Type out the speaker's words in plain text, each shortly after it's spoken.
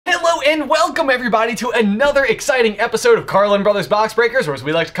And welcome everybody to another exciting episode of Carlin Brothers Box Breakers, or as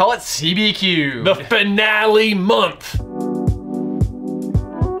we like to call it, CBQ. The finale month.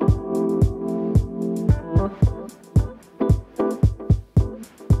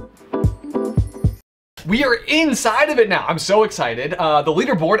 We are inside of it now. I'm so excited. The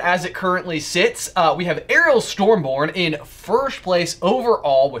leaderboard as it currently sits, we have Ariel Stormborn in first place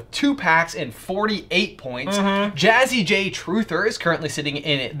overall with 2 packs and 48 points. Jazzy J Truther is currently sitting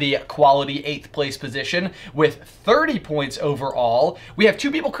in the quality 8th place position with 30 points overall. We have 2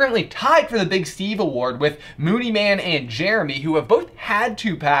 people currently tied for the Big Steve Award with Mooney Man and Jeremy, who have both had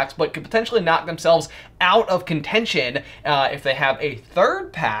 2 packs but could potentially knock themselves out of contention if they have a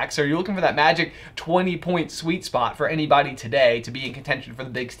 3rd pack. So you're looking for that magic 20-point sweet spot for anybody today to be in contention for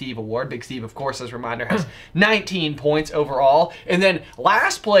the Big Steve Award. Big Steve, of course, as a reminder, has 19 points overall. And then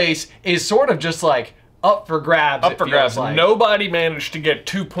last place is sort of just like up for grabs. Up for grabs. Like. Nobody managed to get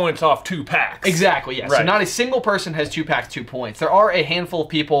 2 points off 2 packs. Exactly, yeah. Right. So not a single person has 2 packs, 2 points. There are a handful of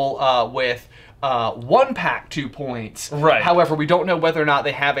people with 1 pack, 2 points. Right. However, we don't know whether or not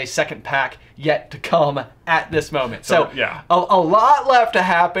they have a 2nd pack yet to come at this moment. So yeah, a lot left to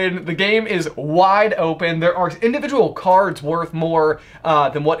happen. The game is wide open. There are individual cards worth more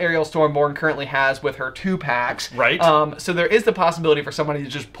than what Ariel Stormborn currently has with her 2 packs. Right. So there is the possibility for somebody to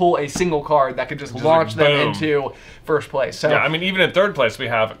just pull a single card that could just launch them into first place. So yeah, I mean, even in 3rd place, we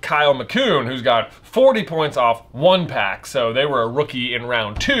have Kyle McCoon, who's got 40 points off 1 pack. So they were a rookie in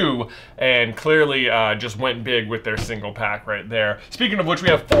round 2 and clearly just went big with their single pack right there. Speaking of which, we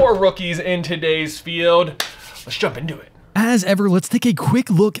have 4 rookies in today's field. Let's jump into it. As ever, let's take a quick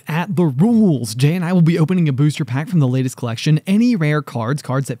look at the rules. Jay and I will be opening a booster pack from the latest collection. Any rare cards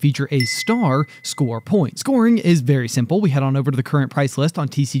that feature a star, score points. Scoring is very simple. We head on over to the current price list on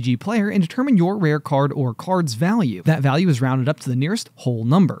TCG Player and determine your rare card or card's value. That value is rounded up to the nearest whole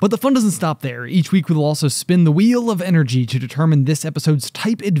number. But the fun doesn't stop there. Each week we will also spin the wheel of energy to determine this episode's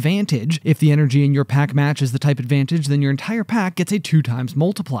type advantage. If the energy in your pack matches the type advantage, then your entire pack gets a 2x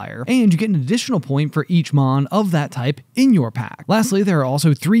multiplier. And you get an additional point for each mon of that type in your pack. Lastly, there are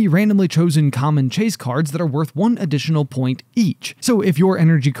also 3 randomly chosen common chase cards that are worth 1 additional point each. So if your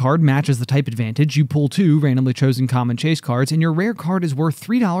energy card matches the type advantage, you pull 2 randomly chosen common chase cards and your rare card is worth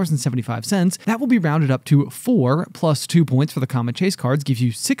 $3.75. That will be rounded up to 4 plus 2 points for the common chase cards gives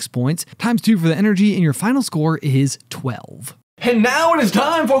you 6 points times 2 for the energy, and your final score is 12. And now it is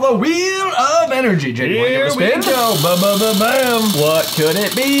time for the Wheel of Energy. Jay, here we go. Bam. What could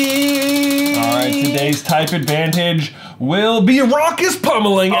it be? All right, today's type advantage will be raucous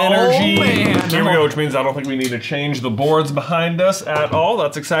pummeling energy. Man. Here we go, which means I don't think we need to change the boards behind us at all.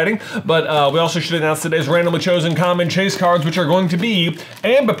 That's exciting. But we also should announce today's randomly chosen common chase cards, which are going to be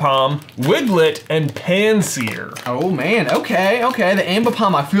Ambipom, Wiglet, and Panseer. Oh man, okay. The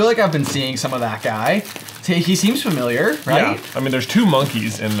Ambipom, I feel like I've been seeing some of that guy. He seems familiar, right? Yeah, I mean, there's 2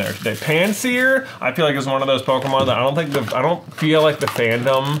 monkeys in there today. Panseer, I feel like is one of those Pokemon that I don't feel like the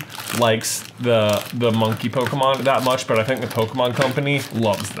fandom likes the monkey Pokemon that much, but I think the Pokemon Company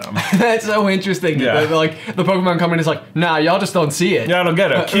loves them. That's so interesting. Yeah. Like the Pokemon Company is like, nah, y'all just don't see it. Yeah, I don't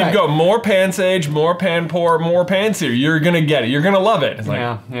get it. Keep going. More Pansage, more Panpour, more Panseer. You're gonna get it. You're gonna love it. It's like,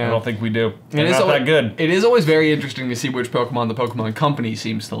 yeah. I don't think we do. It's not that good. It is always very interesting to see which Pokemon the Pokemon Company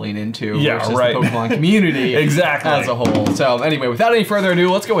seems to lean into versus right. the Pokemon community exactly as a whole. So anyway, without any further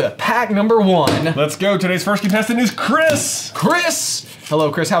ado, let's go with pack number 1. Let's go. Today's first contestant is Chris. Hello,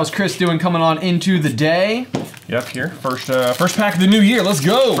 Chris. How's Chris doing coming on into the day? Yep, here. First pack of the new year. Let's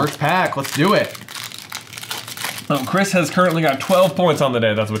go. First pack. Let's do it. Chris has currently got 12 points on the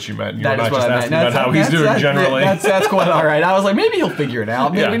day. That's what you meant. You that were is not what just I meant. asking about how he's doing generally. That's quite all right. I was like, maybe he'll figure it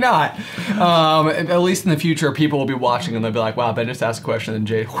out. Maybe not. At least in the future, people will be watching and they'll be like, wow, Ben just asked a question and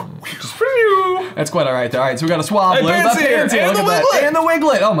Jay. Just for you. That's quite all right. All right, so we got a Swablu. Hey, Panseer, and the Wiglet. And the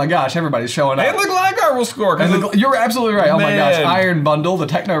Wiglet. Oh my gosh, everybody's showing up. And the Gligar will score. You're absolutely right. Oh my gosh. Man. Iron Bundle, the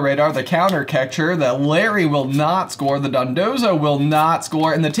Techno Radar, the Counter Catcher, the Larry will not score, the Dundozo will not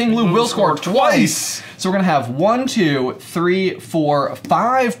score, and the Tinglu will score twice. So we're gonna have 1, 2, 3, 4,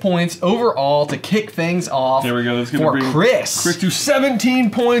 5 points overall to kick things off. There we go. That's gonna for bring Chris. Chris to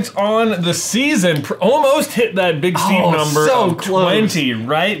 17 points on the season. Almost hit that Big Steve number so of close. 20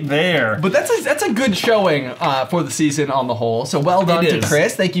 right there. But that's a good showing for the season on the whole. So well done to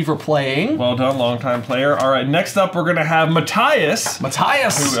Chris. Thank you for playing. Well done, longtime player. All right, next up we're gonna have Matthias.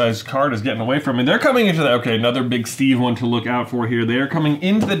 Who his card is getting away from me. They're coming into the, okay, another Big Steve one to look out for here. They are coming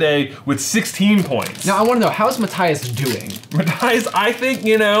into the day with 16 points. Now I want to know, how's Matthias doing? Matthias, I think,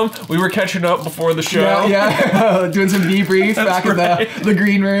 you know, we were catching up before the show. Yeah. Doing some debrief back in the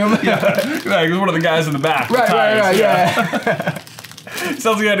green room. Yeah, he was one of the guys in the back. Right, yeah.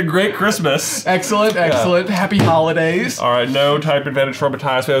 Sounds like you had a great Christmas. Excellent, excellent. Yeah. Happy holidays. All right, no type advantage for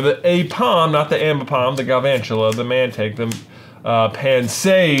Matthias. We have the Apom, not the Ambipom, the Galvantula, the Mantake, the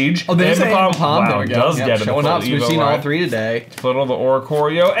Pansage. Oh, there's the Ambipom. Wow, there we go. Does get showing up. So we've seen all three today. Little the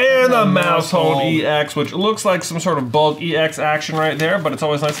Oricorio and the Mousehold EX, which looks like some sort of bulk EX action right there, but it's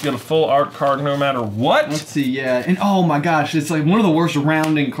always nice to get a full art card no matter what. Let's see, yeah. And oh my gosh, it's like one of the worst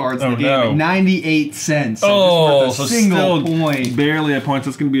rounding cards in the game. At 98 cents. So just worth a single point. Barely a point. So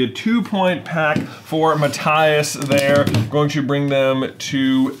it's going to be a 2-point pack for Matthias there. Going to bring them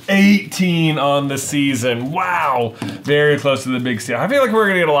to 18 on the season. Wow. Very close to the big steal. I feel like we're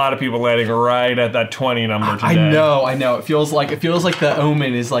gonna get a lot of people landing right at that 20 number today. I know. It feels like the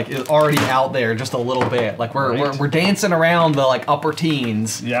omen is already out there just a little bit. Like we're dancing around the upper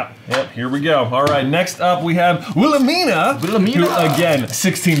teens. Yep. Here we go. All right. Next up we have Wilhelmina. Who, again,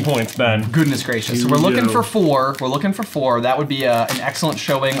 16 points, Ben. Goodness gracious. So we're looking for 4. We're looking for 4. That would be an excellent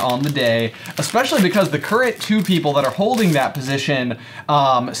showing on the day, especially because the current 2 people that are holding that position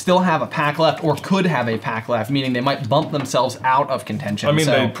still have a pack left or could have a pack left, meaning they might bump themselves out of contention. I mean,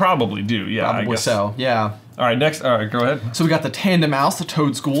 they probably do, yeah. Probably I guess so, yeah. All right, next, go ahead. So we got the Tandem Mouse, the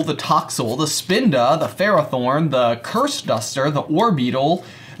Toadschool, the Toxel, the Spinda, the Ferrothorn, the Curse Duster, the Orbeetle,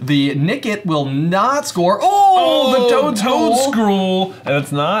 the Nickit will not score. Oh, the Toadschool. And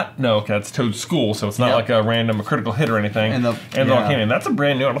it's not, no, okay, it's Toadschool, so it's not like a critical hit or anything. And the Volcanion. That's a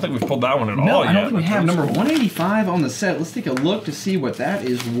brand new, I don't think we've pulled that one at all yet. No, I don't think we have. Number 185 on the set. Let's take a look to see what that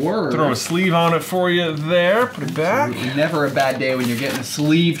is worth. Throw a sleeve on it for you there. Put it back. Never a bad day when you're getting a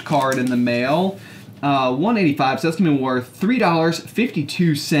sleeved card in the mail. 185, so that's gonna be worth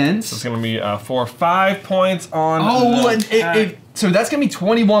 $3.52. So it's gonna be for 5 points on. So that's gonna be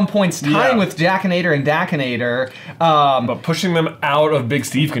 21 points, tying with Jackinator and Dakinator. But pushing them out of Big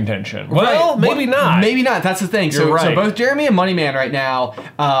Steve contention. Well, maybe not. Maybe not, that's the thing. You're right. So both Jeremy and Moneyman right now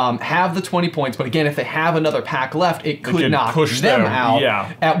have the 20 points, but again, if they have another pack left, it could knock them out.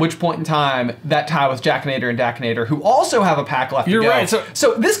 Yeah. At which point in time, that tie with Jackinator and Dakinator, who also have a pack left to go. You're right.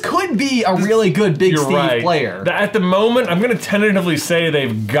 So this could be a really good Big Steve player. At the moment, I'm gonna tentatively say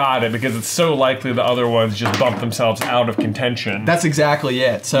they've got it because it's so likely the other ones just bump themselves out of contention. That's exactly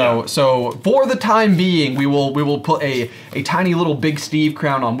it. So for the time being, we will put a tiny little Big Steve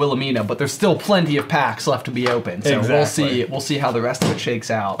crown on Wilhelmina, but there's still plenty of packs left to be open. So we'll see how the rest of it shakes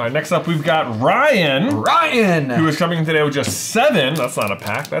out. All right, next up we've got Ryan. Ryan, who is coming today with just 7. That's not a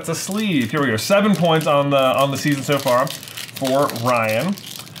pack. That's a sleeve. Here we go. 7 points on the season so far for Ryan.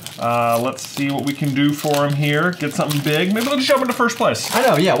 Let's see what we can do for him here. Get something big. Maybe let's jump into first place. I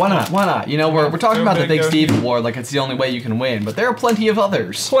know, yeah, why not? Why not? You know, we're talking about the Big Steve Award like it's the only way you can win, but there are plenty of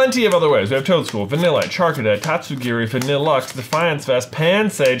others. Plenty of other ways. We have Toadschool, Vanillite, Charcadet, Tatsugiri, Vanillux, Defiance Vest,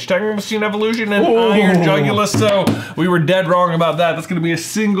 Pansage, Technical Machine Evolution, and Iron Jugulus. So we were dead wrong about that. That's going to be a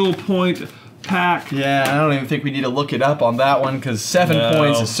single point pack. Yeah, I don't even think we need to look it up on that one because 7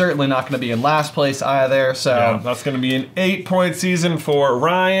 points is certainly not going to be in last place either. So yeah, that's going to be an 8-point season for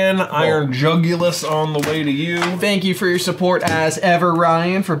Ryan. Iron Jugulus on the way to you. Thank you for your support as ever,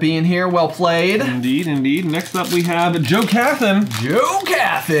 Ryan, for being here. Well played. Indeed, indeed. Next up we have Joe Cathan. Joe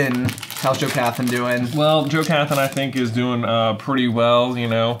Cathan. How's Joe Cathan doing? Well, Joe Cathan I think is doing pretty well, you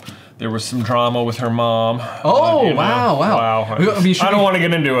know. There was some drama with her mom. Oh, but, wow. I mean, I don't want to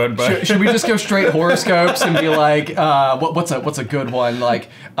get into it, but should we just go straight horoscopes and be like, what's a good one? Like,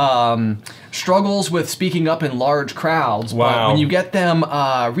 struggles with speaking up in large crowds. Wow. But when you get them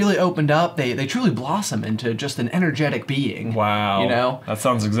really opened up, they truly blossom into just an energetic being. Wow. You know? That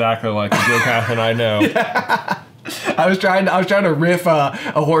sounds exactly like the Joe Cathan I know. Yeah. I was trying to riff a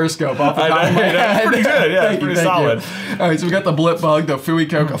horoscope off the top of my head. That's pretty good, yeah, pretty solid. All right, so we got the Blip Bug, the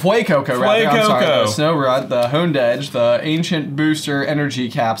Fuecoco, the Snow Runt, the Honedge, the Ancient Booster Energy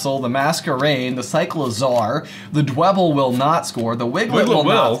Capsule, the Masquerain, the Cyclozar, the Dwebble will not score, the Wiglet will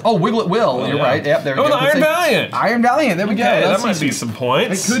not. Oh, Wiglet will, you're right. Yep, there we go. The Iron Valiant. Iron Valiant, there we go. That might be some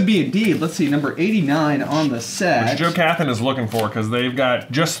points. It could be indeed. Let's see, number 89 on the set. Which Joe Cathan is looking for because they've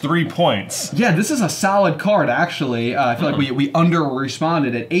got just 3 points. Yeah, this is a solid card, actually. I feel like we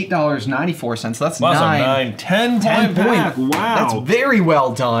under-responded at $8.94. That's wow, 10 point pack. Wow. That's very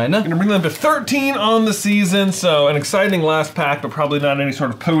well done. Gonna bring them to 13 on the season, so an exciting last pack, but probably not any sort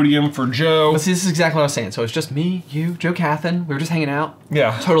of podium for Joe. But see, this is exactly what I was saying. So it's just me, you, Joe Cathan. We were just hanging out.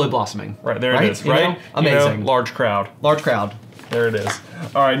 Yeah. Totally blossoming. Right, there it is, right? You know? Amazing. You know, large crowd. Large crowd. There it is.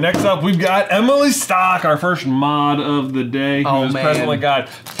 All right, next up we've got Emily Stock, our first mod of the day, who has presently got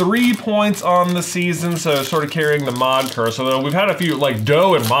 3 points on the season, so sort of carrying the mod curse. Although we've had a few, like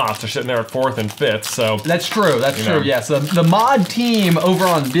Doe and Moss are sitting there at 4th and 5th, so. That's true, that's true, yeah. So the mod team over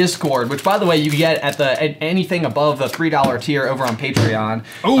on Discord, which by the way, you get at anything above the $3 tier over on Patreon.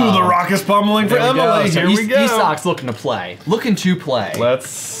 Ooh, the raucous pummeling for Emily, here we go. E-Stock's looking to play. Let's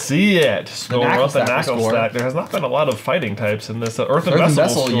see it. Scroll up the knuckle stack. There has not been a lot of fighting types in this. Earth and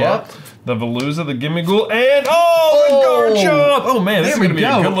Vessel, yep. The Veluza, the Gimme Ghoul, and the Garchomp! Oh man, this is gonna be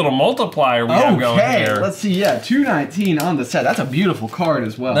a good little multiplier we have going here. Let's see, yeah, 219 on the set. That's a beautiful card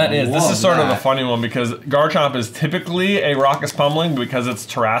as well. That is. This is sort of the funny one because Garchomp is typically a Raucous Pummeling, but because it's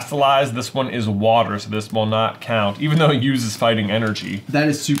terastallized, this one is water, so this will not count, even though it uses fighting energy. That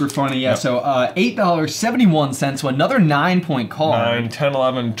is super funny, yeah. Yep. So $8.71, so another 9-point card. 9, 10,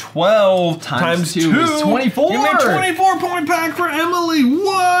 11, 12 times 2 is 24. Give me a 24-point pack for Emily.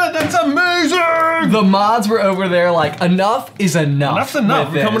 What? That's amazing. The mods were over there like, enough is enough. Enough's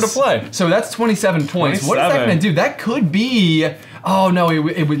enough. We're coming to play. So that's 27 points. 27. What is that going to do? That could be... Oh no,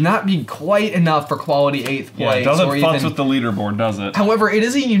 it would not be quite enough for quality 8th place. Yeah, it doesn't futz with the leaderboard, does it? However, it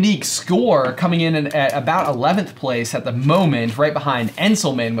is a unique score, coming in at about 11th place at the moment, right behind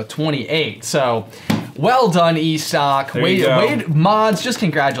Enselman with 28. So, well done, E-Stock. Wade mods, just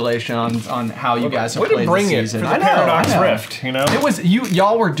congratulations on how you guys have played this season. I know, Paradox Rift, you know? It was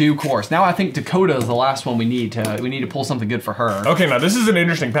y'all were due course. Now I think Dakota is the last one we need to pull something good for her. Okay, now this is an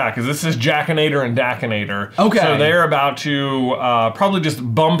interesting pack because this is Jackinator and Dakinator. Okay. So they're about to probably just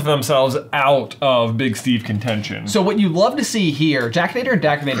bump themselves out of Big Steve contention. So what you love to see here, Jackinator and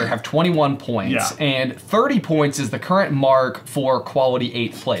Dakinator have 21 points, and 30 points is the current mark for quality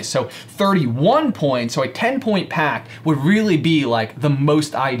 8th place. So 31 points, so a 10-point pack would really be like the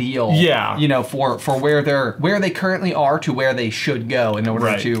most ideal. Yeah. You know, for where they currently are to where they should go in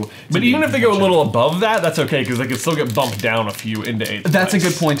order to. But even if they go a little above that, that's okay because they can still get bumped down a few into 8th place. That's a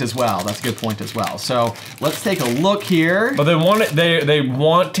good point as well. That's a good point as well. So let's take a look here. But they want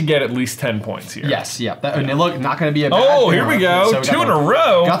to get at least 10 points here. Yes, yeah. And look, not going to be a bad Oh, here we go. So 2 in a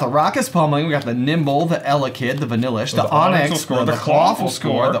row. Got the Raucous Pummeling, we got the Nimble, the Elekid, the Vanillish, the Onyx score, the Clawful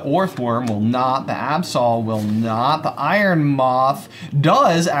score, the Orthworm will not, the Absol will not, the Iron Moth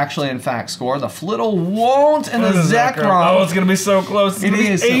does actually in fact score, the Flittle won't, and the Zekrom. Oh, it's going to be so close. It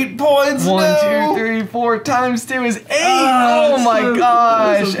is 8 points. 1, 2, 3, 4 times 2 is 8. Oh my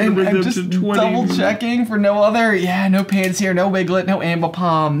gosh. And I'm just double checking for no other. Yeah, no Pants here, no Wiglet, no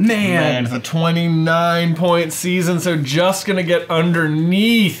Ambipom. Man, it's a 29-point season, so just gonna get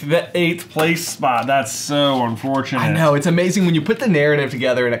underneath the 8th place spot. That's so unfortunate. I know, it's amazing when you put the narrative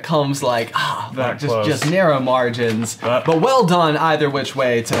together and it comes like, just narrow margins. But well done either which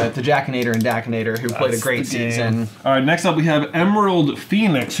way to Jackinator and Dakinator, who played a great season. All right, next up we have Emerald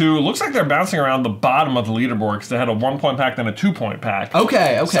Phoenix, who looks like they're bouncing around the bottom of the leaderboard because they had a 1-point pack then a 2-point pack.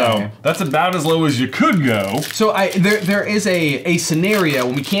 Okay. So that's about as low as you could go. So there is a scenario,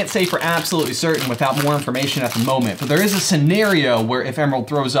 and we can't say for absolutely certain without more information at the moment, but there is a scenario where if Emerald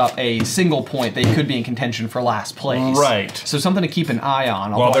throws up a single point, they could be in contention for last place. Right. So something to keep an eye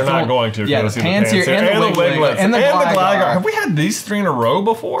on. Well, they're not going to. Yeah, the Pansear and the Wiglet and the Gligar. Have we had these 3 in a row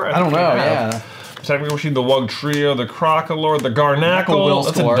before? I don't know, yeah. Technically, we've seen the Wug Trio, the Crocolore, the Garnackle.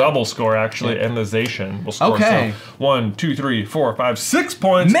 That's a double score, actually, and the Zacian will score. Okay. So 1, 2, 3, 4, 5, 6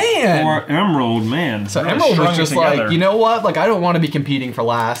 points for Emerald, man. So really Emerald was just like, you know what? Like, I don't want to be competing for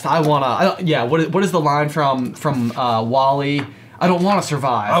last. I want to, yeah, what is the line from Wally? I don't want to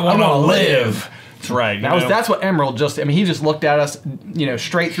survive. I want to live. That's right. That's what Emerald just, I mean, he just looked at us, you know,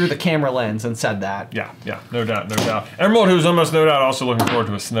 straight through the camera lens and said that. Yeah, no doubt. Emerald, who's almost no doubt also looking forward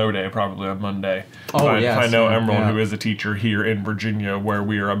to a snow day, probably on Monday. Oh, yes. I know Emerald, who is a teacher here in Virginia, where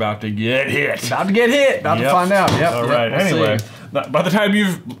we are about to get hit. About to find out. Yep. All right, anyway. By the time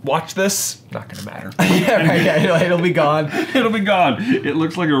you've watched this, not gonna matter. It'll be gone. It'll be gone. It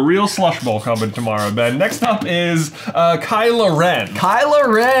looks like a real slush bowl coming tomorrow, Ben. Next up is Kyla Ren.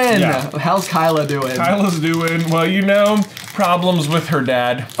 Kyla Ren! Yeah. How's Kyla doing? Kyla's doing, well, you know, problems with her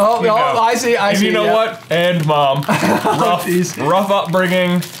dad. I see. And you know what? And mom. rough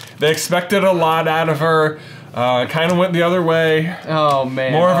upbringing. They expected a lot out of her. Kind of went the other way. Oh,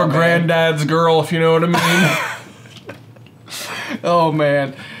 man. More of a granddad's girl, if you know what I mean. Oh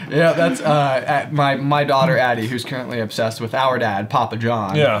man, yeah, that's my daughter Addie, who's currently obsessed with our dad, Papa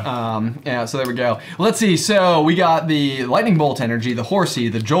John. Yeah. So there we go. Let's see. So we got the Lightning Bolt Energy, the Horsey,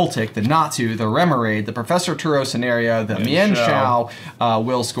 the Joltik, the Natsu, the Remoraid, the Professor Turo Scenario, the Mienshao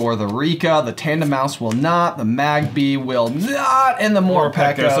will score, the Rika, the Tandem Mouse will not, the Magby will not, and the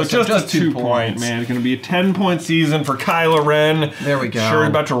Morpeko. So just a 2 point, man. It's going to be a 10-point season for Kylo Ren. There we go. Sure,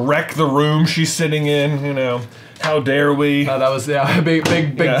 about to wreck the room she's sitting in, you know. How dare we? That was big.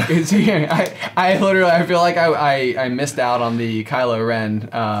 Yeah. I literally, I feel like I missed out on the Kylo Ren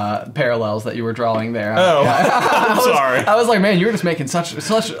parallels that you were drawing there. Oh, I'm sorry. I was like, man, you were just making such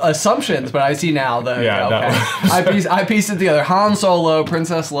assumptions, but I see now that I pieced it together. Han Solo,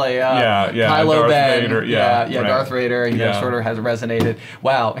 Princess Leia, Kylo Darth Ben, Vader, right. Darth Vader. You know, sort of has resonated.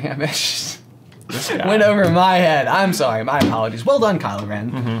 Wow, went over my head. I'm sorry. My apologies. Well done, Kylo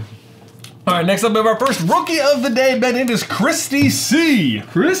Ren. Mm-hmm. All right, next up we have our first rookie of the day, Ben. It is Christy C.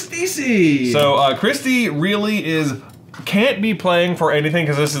 Christy C. So Christy really can't be playing for anything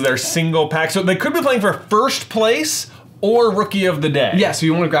because this is their single pack. So they could be playing for first place or rookie of the day. Yeah, so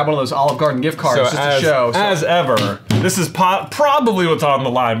you want to grab one of those Olive Garden gift cards just to show. As ever, this is probably what's on the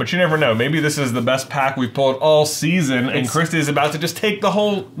line, but you never know. Maybe this is the best pack we've pulled all season, and Christy is about to just take the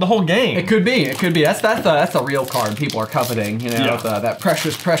whole game. It could be. It could be. That's the real card people are coveting. You know, that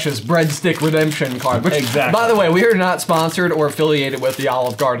precious breadstick redemption card. Which, exactly. By the way, we are not sponsored or affiliated with the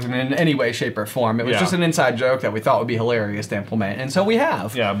Olive Garden in any way, shape, or form. It was just an inside joke that we thought would be hilarious to implement, and so we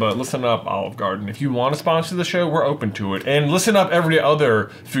have. Yeah, but listen up, Olive Garden. If you want to sponsor the show, we're open to it. And listen up, every other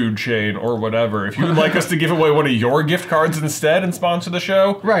food chain or whatever. If you would like us to give away one of your gift cards instead and sponsor the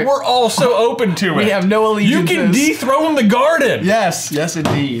show, we're also open to it. We have no allegiances. You can dethrone the garden. Yes,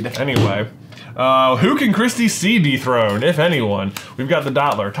 indeed. Anyway. Who can Christy C dethrone, if anyone? We've got the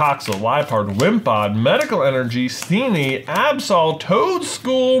Dottler, Toxel, Liepard, Wimpod, Medical Energy, Steenie, Absol,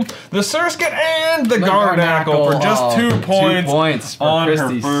 Toadschool, the Surskit, and the Garnackle for just 2 points. 2 points for on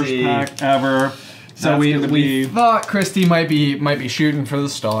Christy her first C. pack ever. So we thought Christy might be shooting for the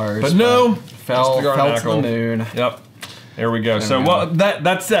stars, but no, fell to the moon. Yep. There we go. So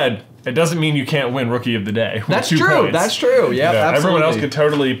that said, it doesn't mean you can't win Rookie of the Day. That's true. That's true. Yep, absolutely. Everyone else could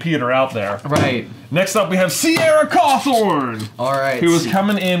totally peter out there. Right. Next up, we have Sierra Cawthorn. All right. Who is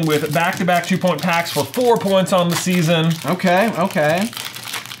coming in with back-to-back 2-point packs for 4 points on the season. Okay.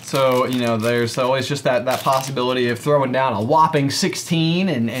 So, you know, there's always just that possibility of throwing down a whopping 16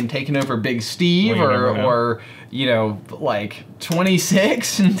 and taking over Big Steve, or you know, like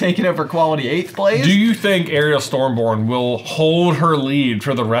 26 and taking over quality 8th place. Do you think Ariel Stormborn will hold her lead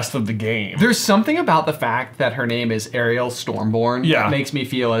for the rest of the game? There's something about the fact that her name is Ariel Stormborn that makes me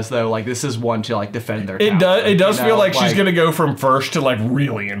feel as though like this is one to like defend their tower. It does feel like she's gonna go from first to like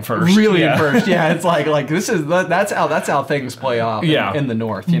really in first. Really in first. Yeah, it's like this is that's how things play off in the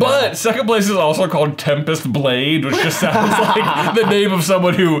north. You know? But second place is also called Tempest Blade, which just sounds like the name of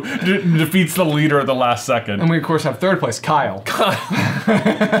someone who defeats the leader at the last second. And we of course have third place, Kyle.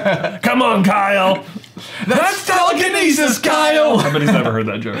 Come on, Kyle. That's telekinesis, Kyle. I bet he's never heard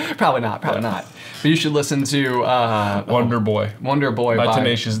that joke. Probably not. But you should listen to Wonder Boy by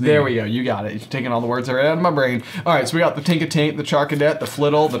Tenacious D. There we go. You got it. You're taking all the words right out of my brain. All right, so we got the Tinkatank, the Charcadet, the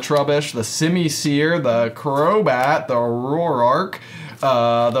Flittle, the Trubbish, the Simi-Seer, the Crobat, the Roark.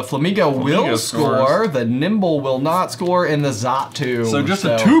 The Flamingo will score, the Nimble will not score, and the Zatu. So just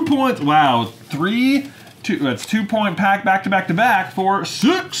a 2 point, wow, 2, 2 point pack back to back for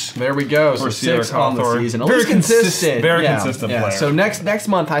 6. There we go. So 6 on the season. Very consistent. Very consistent player. So next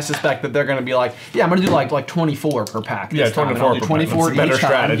month, I suspect that they're going to be like, I'm going to do like 24 per pack. Yeah, 24 per 24 pack. Better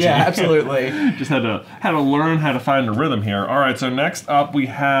strategy. Yeah, absolutely. Just had to learn how to find a rhythm here. All right, so next up we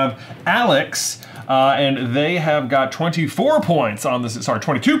have Alex. And they have got 24 points on this. Sorry,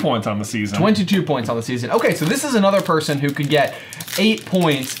 22 points on the season. 22 points on the season. Okay, so this is another person who could get 8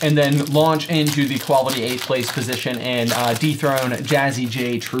 points and then launch into the quality 8th place position and dethrone Jazzy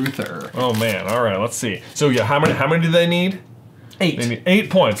J Truther. Oh man! All right, let's see. So yeah, how many do they need? 8. They need 8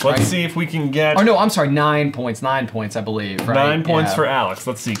 points. Let's see if we can get... Oh, no, I'm sorry, 9 points. 9 points, I believe. Right? 9 points for Alex.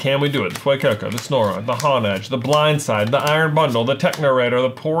 Let's see. Can we do it? The Fuecoco, the Snora, the Honedge, the Blindside, the Iron Bundle, the Techno Raider,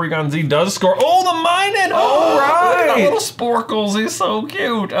 the Porygon Z does score. Oh, the Minun! All right! The little Sporkles. He's so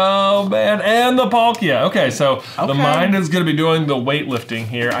cute. Oh, man. And the Palkia. Okay, so the Minun's going to be doing the weightlifting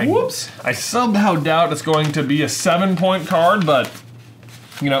here. Whoops. I somehow doubt it's going to be a 7-point card, but...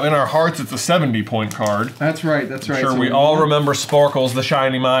 You know, in our hearts, it's a 70-point card. That's right. I'm sure we all remember Sparkles, the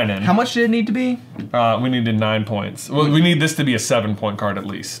shiny Minun. How much did it need to be? We needed 9 points. Well, we need this to be a 7-point card at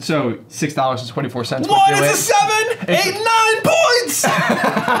least. So $6.24. What? It's a 7? 8, 9 points!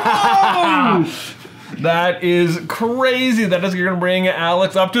 That is crazy. That is going to bring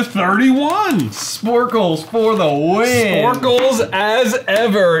Alex up to 31. Sporkles for the win. Sporkles, as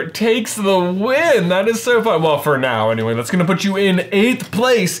ever, takes the win. That is so fun. Well, for now, anyway. That's going to put you in 8th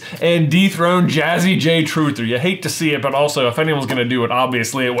place and dethrone Jazzy J Truther. You hate to see it, but also, if anyone's going to do it,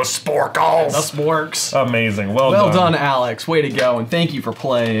 obviously, it was Sporkles. The Sporks. Amazing. Well done, Alex. Way to go, and thank you for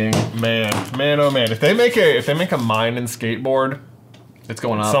playing. Man, oh man. If they make a mine and skateboard, it's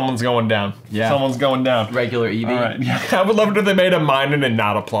going up. Someone's going down. Yeah. Someone's going down. Regular Eevee. All right. Yeah, I would love it if they made a Minun and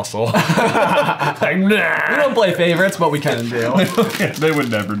not a Plusle. Like, nah. We don't play favorites, but we kind of do. They would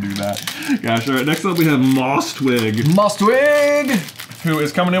never do that. Gosh, all right. Next up, we have Mostwig. Mostwig! Who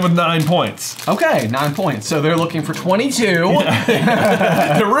is coming in with 9 points. Okay, 9 points. So they're looking for 22.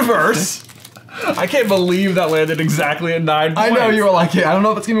 The reverse. I can't believe that landed exactly at 9 points. I know, you were like, I don't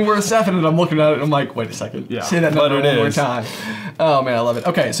know if it's gonna be worth 7, and I'm looking at it, and I'm like, wait a second. Yeah, say that number one more time. Oh man, I love it.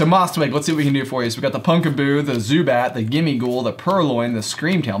 Okay, so Mostwig, let's see what we can do for you. So we got the Punkaboo, the Zubat, the Gimmighoul, the Purloin, the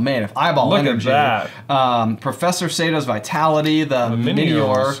Screamtail. Man, if eyeball Look energy. at that. Professor Sato's Vitality, the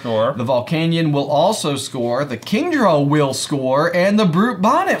Minior score. The Volcanion will also score, the Kingdra will score, and the Brute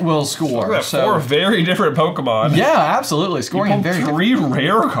Bonnet will score. Look at that, 4 very different Pokemon. Yeah, absolutely. Scoring in very 3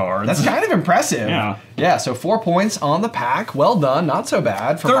 rare cards. That's kind of impressive. Yeah. Yeah, so 4 points on the pack. Well done. Not so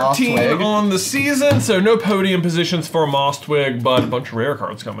bad for 13 Mostwig. on the season, so no podium positions for Mostwig, but a bunch of rare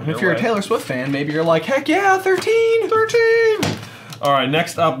cards coming If you're a Taylor Swift fan, maybe you're like, heck yeah, 13. 13. All right,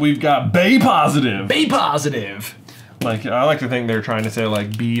 next up we've got Bay Positive. Bay Positive. Like, I like to think they're trying to say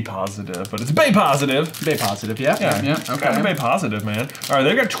like B positive, but it's Bay Positive. Bay Positive, yeah. Okay. Okay. Bay Positive, man. All right,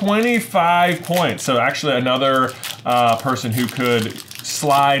 they got 25 points. So actually another person who could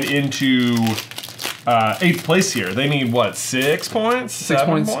slide into 8th place here. They need what, 6 points? 6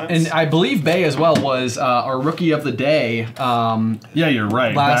 points. And I believe Bay as well was our rookie of the day. Yeah, you're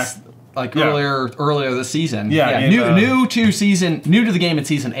right. Earlier this season. Yeah. New to the game in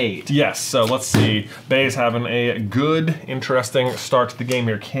season 8. Yes, so let's see. Bay's having a good, interesting start to the game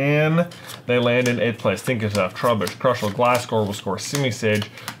here. Can they land in 8th place? Think yourself. Trubbish, Crushel, Glasgow will score, Simisage,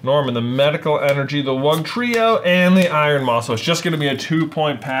 Norman, the Medical Energy, the Wug Trio, and the Iron Moss. So it's just going to be a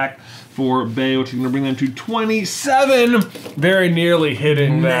 2-point pack for Bay, which is going to bring them to 27. Very nearly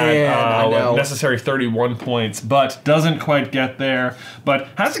hitting that necessary 31 points, but doesn't quite get there. But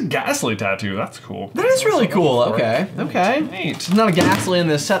has a Ghastly tattoo. That's cool. That is really cool. Okay. Neat. There's not a Ghastly in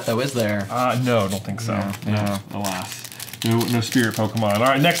this set, though, is there? No, I don't think so. No, alas. No spirit Pokemon. All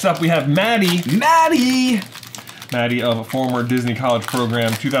right, next up we have Maddie. Maddie of a former Disney College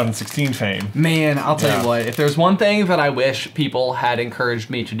Program 2016 fame. Man, I'll tell you what, if there's one thing that I wish people had encouraged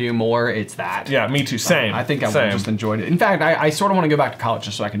me to do more, it's that. Yeah, me too, same. I think I would have just enjoyed it. In fact, I sort of want to go back to college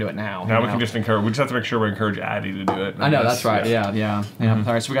just so I can do it now. Now we can just encourage, we just have to make sure we encourage Addie to do it. I know, that's right, yeah. All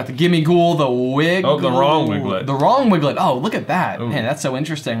right, so we got the Gimmighoul, the Wiggle. Oh, the wrong Wiglet. The wrong Wiglet. Oh, look at that. Ooh. Man, that's so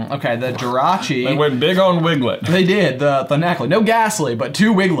interesting. Okay, the Jirachi. They went big on Wiglet. They did, the Knackly. No Ghastly, but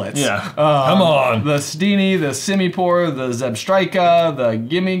 2 Wiglets. Yeah, come on. The Steenie, the Simipour, the Zebstrika, the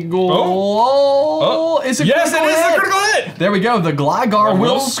Gimmighoul. It's a critical hit. It is a critical hit. There we go. The Gligar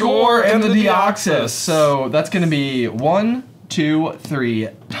will score and the Deoxys. So that's going to be 1, 2, 3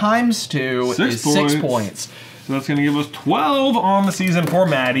 times 2 is 6 points. So that's going to give us 12 on the season for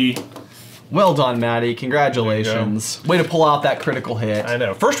Maddie. Well done, Maddie. Congratulations. Way to pull out that critical hit. I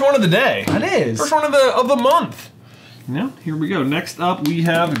know. First one of the day. It is. First one of the month. Yeah, here we go. Next up, we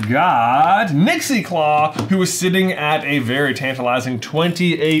have got Nixie Claw, who is sitting at a very tantalizing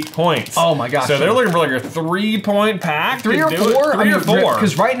 28 points. Oh my gosh. So they're looking for like a 3-point pack. 3 or 4? 3 or 4.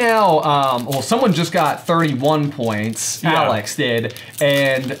 Because right now, well, someone just got 31 points. Yeah. Alex did.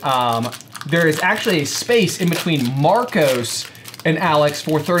 And there is actually a space in between Marcos and Alex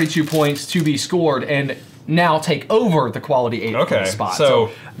for 32 points to be scored. And now take over the quality 8 spot.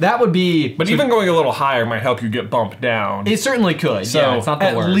 So that would be... But even going a little higher might help you get bumped down. It certainly could. So yeah, it's not the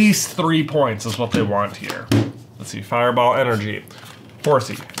at worst. least 3 points is what they want here. Let's see, Fireball Energy,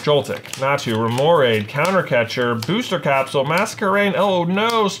 Horsey, Joltik, Natu, Remoraid, Counter Catcher, Booster Capsule, Masquerain, oh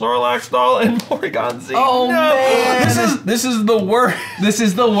no, Snorlax Doll, and Porygon Z. Oh no. Man! This is the worst. This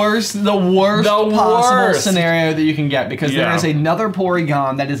is the worst possible scenario that you can get, because there is another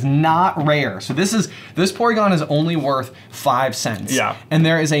Porygon that is not rare. So this Porygon is only worth 5 cents. Yeah. And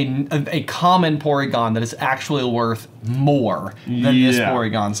there is a common Porygon that is actually worth more than this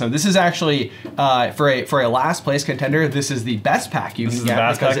Porygon. So this is actually for a last place contender, this is the best pack you you This can is the get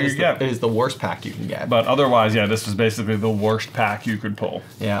best because pack you can get. it is the worst pack you can get. But otherwise, yeah, this was basically the worst pack you could pull.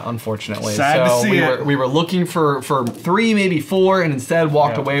 Yeah, unfortunately. Sad to see it. We were looking for 3, maybe 4, and instead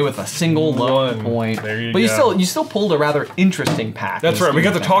walked away with a single lone point. There you but go. you still pulled a rather interesting pack. That's right. We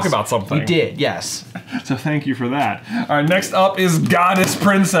got to talk about something. We did, yes. So thank you for that. All right, next up is Goddess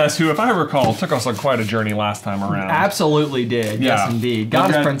Princess, who, if I recall, took us on quite a journey last time around. Absolutely did. Yes, indeed.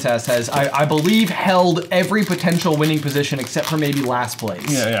 Goddess Princess has, I believe, held every potential winning position except for maybe last place.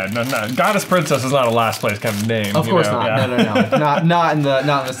 Yeah. No. Goddess Princess is not a last place kind of name. Of course not. Yeah. No. not in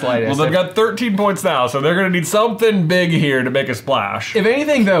the slightest. Well, they've got 13 points now, so they're going to need something big here to make a splash. If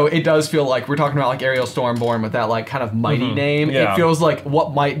anything, though, it does feel like we're talking about like Ariel Stormborn with that like kind of mighty name. Yeah. It feels like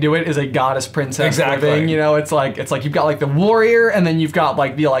what might do it is a Goddess Princess. Exactly. Living, you know, it's like you've got like the warrior, and then you've got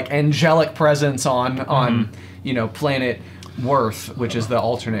like the like angelic presence on you know, planet Worth, which is the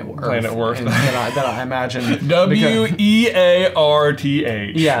alternate Earth. Planet Worth. that I imagine. W-E-A-R-T-H.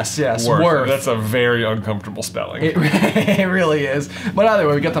 Yes, Worth. Worth. That's a very uncomfortable spelling. It really is. But either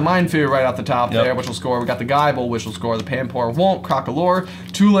way, we got the Mindfu right off the top there, which will score. We got the Geibel, which will score. The Pampor won't. Crocalor,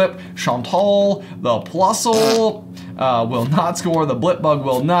 Tulip, Chantal, the Plusle will not score. The Blipbug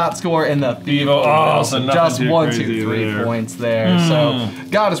will not score. And the Thievul will. So just 1, 2, 3 points there. So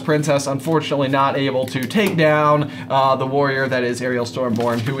Goddess Princess, unfortunately not able to take down the warrior that is Ariel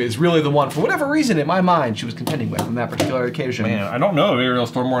Stormborn, who is really the one, for whatever reason, in my mind, she was contending with on that particular occasion. Man, I don't know if Ariel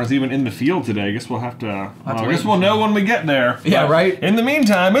Stormborn is even in the field today. I guess we'll have to. I guess we'll know when we get there. Yeah, right. In the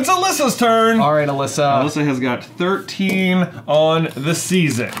meantime, it's Alyssa's turn. All right, Alyssa. Alyssa has got 13 on the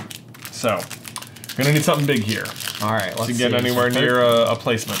season, so gonna need something big here. All right, let's to get anywhere near a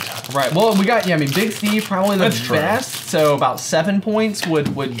placement. Right. Well, we got Big Steve probably the best. So about 7 points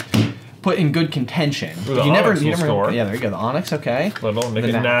would put in good contention. The Onyx will score. Yeah, there you go. The Onyx, okay. Little Nick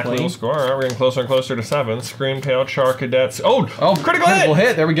and Knackley will score. All right, we're getting closer and closer to 7. Screamtail, Charcadets. Oh, critical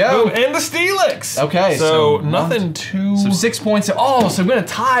hit. There we go. Boom. And the Steelix. Okay, so nothing too. So 6 points. Oh, so I'm gonna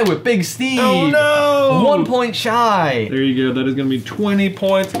tie with Big Steve. Oh no! 1 point shy. There you go. That is gonna be 20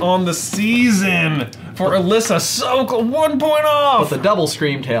 points on the season for Alyssa. So close. 1 point off. With the double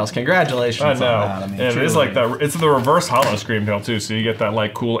Screamtails. Congratulations. I know. On that. I mean, and it is like that. It's the reverse hollow Screamtail too, so you get that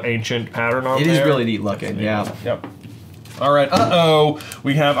like cool ancient pattern on there. It is really neat looking. Yeah. Yep. All right.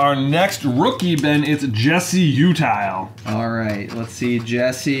 We have our next rookie, Ben. It's Jesse Utile. All right. Let's see,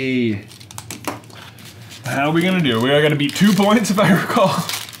 Jesse. How are we gonna do? We are gonna beat 2 points, if I recall.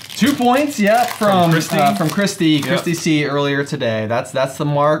 2 points, yeah, from Christy. Yep. Christy C earlier today. That's the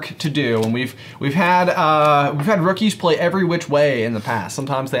mark to do. And we've had rookies play every which way in the past.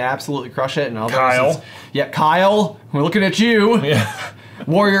 Sometimes they absolutely crush it, and others. Kyle. Yeah, Kyle. We're looking at you. Yeah.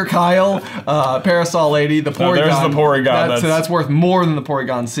 Warrior Kyle, Parasol Lady, the Porygon. There's the Porygon. So that's worth more than the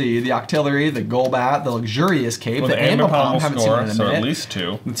Porygon C. The Octillery, the Golbat, the Luxurious Cape, the Ambipom will haven't seen it in a so minute. at least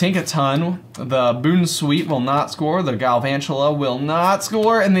 2. The Tinkaton, the Boon Sweet will not score, the Galvantula will not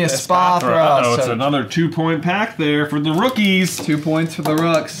score, and the Espathra. It's another 2 point pack there for the rookies. 2 points for the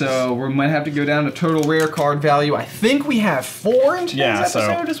Rooks, so we might have to go down to total rare card value. I think we have 4 in today's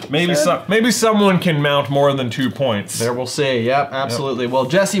episode. So maybe someone can mount more than 2 points. There we'll see. Yep, absolutely. Well,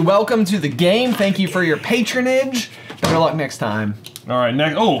 Jesse, welcome to the game. Thank you for your patronage. Better luck next time. All right,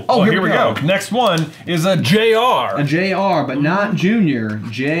 next. Oh, here we go. Next one is a JR. A JR, but not Junior.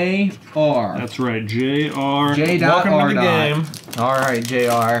 JR. That's right, JR. J. Welcome to the game. All right,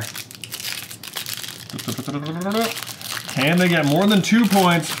 JR. Can they get more than 2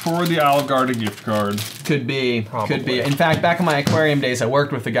 points for the Olive Garden gift card? Could be. Probably. Could be. In fact, back in my aquarium days, I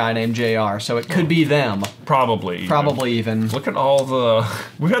worked with a guy named JR, so it could be them. Probably. Probably even. Look at all the...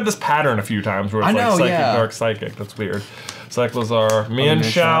 We've had this pattern a few times where it's like Psychic, Dark, Psychic. That's weird. Cyclizar,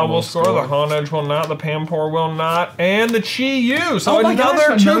 Mienshao will score, the Honedge will not, the Pampor will not, and the Chi-Yu. So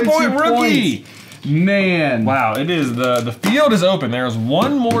another 2 point rookie. Man. Wow, it is, the field is open. There's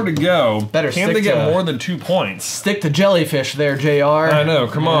one more to go. Can they get more than 2 points? Stick to jellyfish there, JR. I know,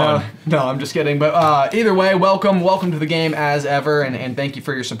 come on. No, I'm just kidding. But either way, welcome to the game as ever, and thank you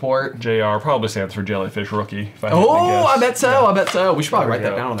for your support. JR probably stands for Jellyfish Rookie. If I I bet so, I bet so. We should probably write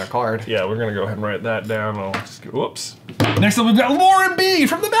that down on their card. Yeah, we're gonna go ahead and write that down. I'll just go, whoops. Next up, we've got Lauren B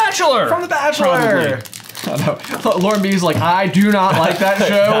from The Bachelor. From The Bachelor. Lauren B's like, I do not like that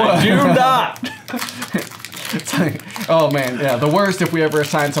show. I do not. It's like, oh man, yeah, the worst if we ever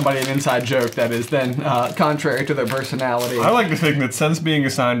assign somebody an inside joke that is then contrary to their personality. I like to think that since being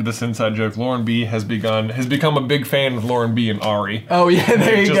assigned to this inside joke, Lauren B has become a big fan of Lauren B and Ari. Oh yeah,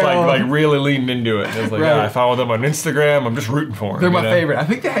 there you just go. Like really leaned into it. It's like, yeah, I follow them on Instagram. I'm just rooting for them. They're my favorite. I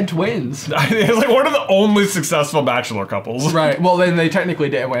think they had twins. It's like one of the only successful Bachelor couples. Right. Well, then they technically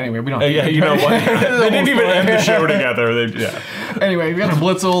did. Well, anyway, we don't. Yeah, you know what? They didn't even end the show together. Anyway, we got the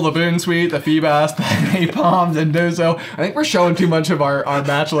Blitzel, the Boon Suite, the Feebas, the Napalm, and Dozo. I think we're showing too much of our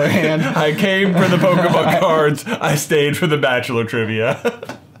Bachelor hand. I came for the Pokemon cards. I stayed for the Bachelor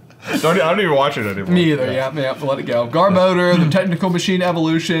trivia. I don't even watch it anymore. Me either, yeah, let it go. Garbodor, the Technical Machine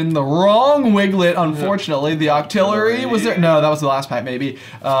Evolution, the wrong Wiglet, unfortunately. The Octillery, was there? No, that was the last pack, maybe.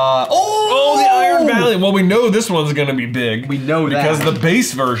 Oh, the Iron Valley. Well, we know this one's going to be big. We know that. Because the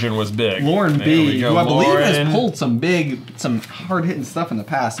base version was big. Lauren B, who I believe Lauren. has pulled some hard-hitting stuff in the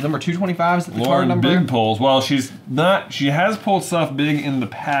past. Number 225 is the card Lauren number? big pulls. Well, she has pulled stuff big in the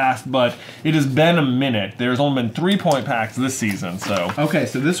past, but it has been a minute. There's only been 3-point packs this season, so. Okay,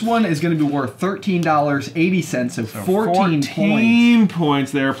 so this one is going to be worth $13.80, so 14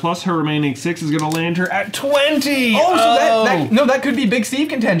 points there, plus her remaining 6 is going to land her at 20. Oh, so that could be Big Steve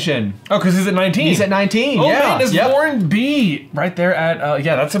contention. Oh, because he's at 19. He's at 19, oh, yeah. Man, it's Lauren B right there at,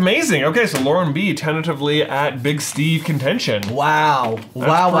 yeah, that's amazing. Okay, so Lauren B tentatively at Big Steve contention. Wow.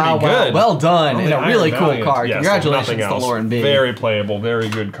 Wow. Good. Well done. And a really cool card. Yes, Congratulations to Lauren B. Very playable, very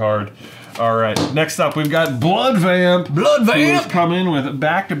good card. All right, next up we've got Blood Vamp. Blood Vamp! Who's come in with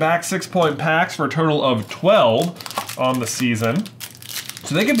back-to-back 6-point packs for a total of 12 on the season.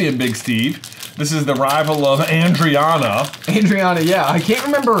 So they could be a Big Steve. This is the rival of Andriana. Andriana, yeah. I can't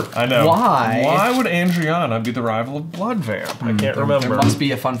remember why. Why would Andriana be the rival of Blood Vamp? I can't remember. There must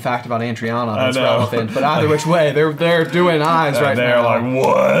be a fun fact about Andriana that's relevant. But either which way, they're doing eyes right now. They're like,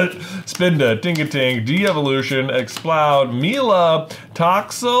 what? Spinda, Tinkating, De-Evolution, Exploud, Mila,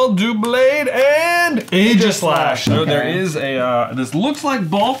 Toxel, Doublade, and Aegislash. So there is a, this looks like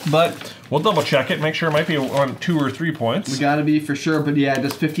bulk, but we'll double check it, make sure it might be on 2 or 3 points. We gotta be for sure, but yeah,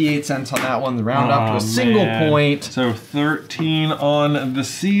 just 58 cents on that one, round up to a single point. So 13 on the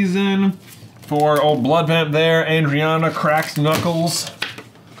season for old Blood Vamp there. Andriana cracks knuckles.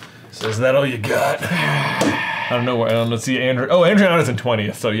 So is that all you got? I don't know. Let's see. Andriana's in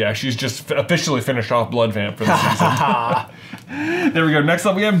 20th, so yeah, she's just officially finished off Blood Vamp for the season. There we go. Next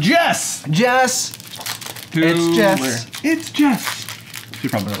up, we have Jess. Jess. It's Jess. It's Jess. You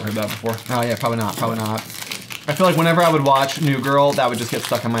probably never heard that before. Oh yeah, probably not. I feel like whenever I would watch New Girl, that would just get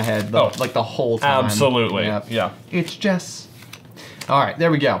stuck in my head, like the whole time. Absolutely. Yep. Yeah. It's Jess. All right,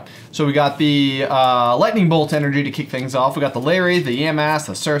 there we go. So we got the Lightning Bolt energy to kick things off. We got the Larry, the Yamask,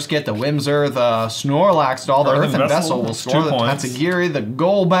 the Surskit, the Whimsir, the Snorlax doll, the Earthen Vessel will score, the Tatsugiri, the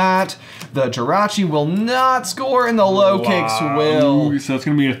Golbat, the Jirachi will not score, and the Low Kicks will. So it's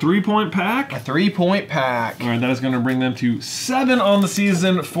going to be a 3-point pack? A 3-point pack. All right, that is going to bring them to 7 on the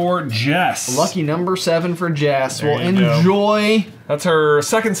season for Jess. Lucky number 7 for Jess. We'll enjoy. That's her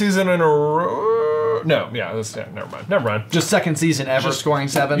second season in a row. No, yeah, never mind. Just second season ever scoring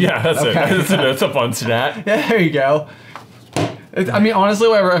 7? Yeah, that's it. That's a fun stat. Yeah, there you go. I mean, honestly,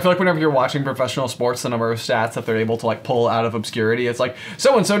 I feel like whenever you're watching professional sports, the number of stats that they're able to like pull out of obscurity, it's like,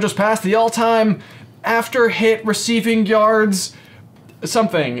 so-and-so just passed the all-time after hit receiving yards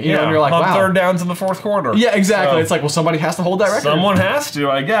something, you know, and you're like, wow. Third downs in the 4th quarter. Yeah, exactly. So, it's like, well, somebody has to hold that record. Someone has to,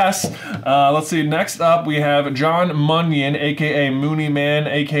 I guess. Let's see, next up we have John Munyon, a.k.a. Mooney Man,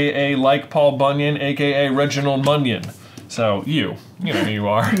 a.k.a. like Paul Bunyan, a.k.a. Reginald Munyon. So, you know who you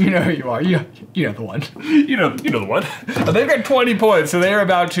are. You know who you are. You know the one. You know the one. They've got 20 points, so they're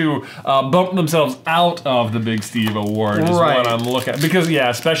about to bump themselves out of the Big Steve Award, is what I'm looking at. Because, yeah,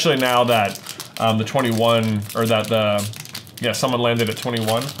 especially now that the 21, or that yeah, someone landed at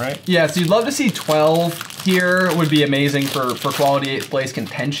 21, right? Yeah, so you'd love to see 12 here. Would be amazing for quality 8th place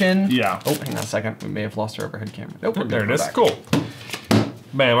contention. Yeah. Oh, hang on a second. We may have lost our overhead camera. Nope, there it is. Cool.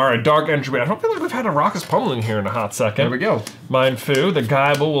 Bam, all right, Dark Entry. I don't feel like we've had a Raucous Pummeling here in a hot second. There we go. Mindfu, the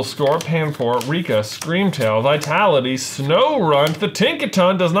Gaible will score, Panpour, Rika, Screamtail, Vitality, Snowrunt, the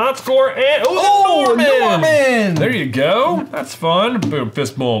Tinkaton does not score, and Norman! There you go. That's fun. Boom,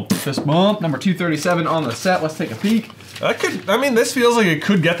 fist bump. Fist bump, number 237 on the set. Let's take a peek. This feels like it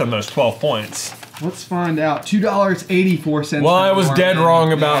could get them those 12 points. Let's find out. $2.84. Well, I was dead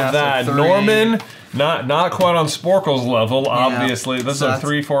wrong about that. So Norman, not quite on Sporkle's level, obviously. This is a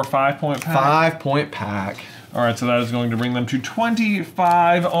 3, 4, 5-point pack. 5-point pack. All right, so that is going to bring them to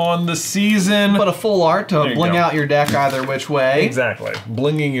 25 on the season. But a full art to bling out your deck either which way. Exactly.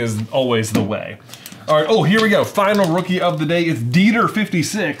 Blinging is always the way. All right, oh, here we go. Final rookie of the day is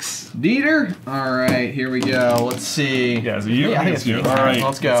Dieter56. Dieter? All right, here we go. Let's see. Yeah, is it you? Yeah, I think it's you. All right,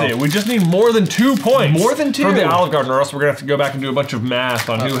 let's go. Let's see. We just need more than 2 points. More than 2? For the Olive Garden, or else we're going to have to go back and do a bunch of math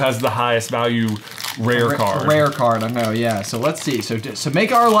on who has the highest value Rare card. Rare card, I know, yeah. So let's see. So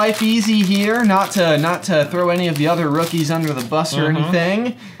make our life easy here, not to throw any of the other rookies under the bus or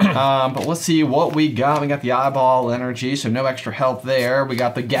anything. But let's see what we got. We got the eyeball energy, so no extra help there. We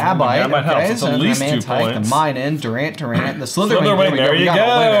got the Gabite. Gabite helps. It's at least 2 points. The Minun, Durant, the Slitherwing. There you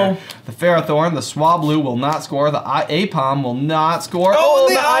go. go. The Ferrothorn, the Swablu will not score. The Apom will not score. Oh,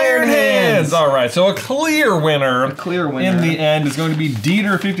 the Iron Hands. All right, so a clear winner. A clear winner. In the end is going to be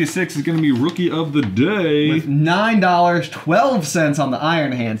Dieter56. Is going to be Rookie of the Day. With $9.12 on the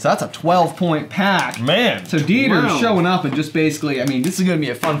Iron Hands. So that's a 12-point pack. Man. So Dieter's showing up and just basically, I mean, this is going to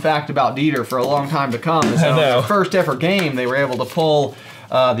be a fun fact about Dieter for a long time to come. So in their first ever game, they were able to pull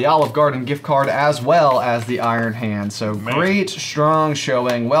the Olive Garden gift card as well as the Iron Hand. So great, strong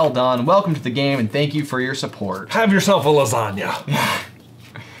showing. Well done. Welcome to the game, and thank you for your support. Have yourself a lasagna.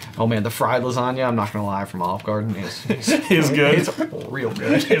 Oh man, the fried lasagna, I'm not gonna lie, from Olive Garden is good. It's real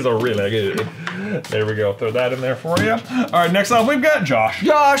good. It's a really good. There we go. Throw that in there for you. All right, next up we've got Josh.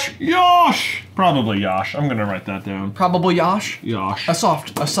 Yosh. Probably Yosh. I'm gonna write that down. Probably Yosh. Yosh. A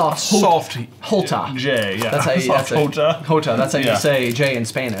soft Hota. J. Yeah. That's how you, soft Hota. Hota. That's how you say J in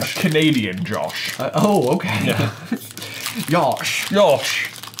Spanish. Canadian Josh. Oh, okay. Yeah. Yosh.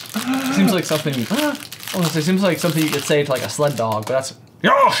 Seems like something. It seems like something you could say to like a sled dog, but that's.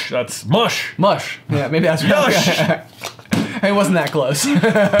 Yosh! That's mush. Mush. Yeah, maybe that's Yosh. It wasn't that close. In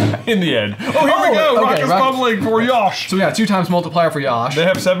the end. Oh, here we go. Rockets bubbling for Yosh. So we got 2 times multiplier for Yosh. They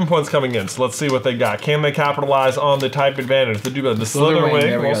have 7 points coming in, so let's see what they got. Can they capitalize on the type advantage? The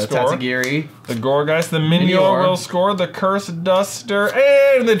Slitherwing will score. Tatsugiri. The Gourgeist, the Minior will score. The Curse Duster,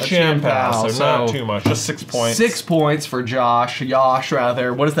 and the Champao. So not too much, just 6 points. 6 points for Yosh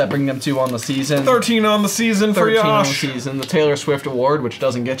rather. What does that bring them to on the season? 13 on the season for Yosh. 13 on the season. The Taylor Swift Award, which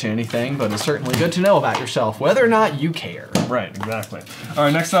doesn't get you anything, but it's certainly good to know about yourself, whether or not you care. Right, exactly. All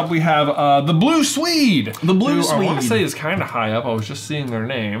right, next up we have the Blue Swede. The Blue Swede. I want to say is kind of high up. I was just seeing their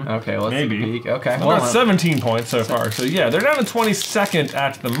name. Okay, let's maybe. Okay, well, got 17 points so far. So yeah, they're down to 22nd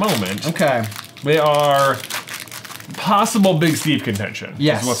at the moment. Okay. They are possible Big Steve contention.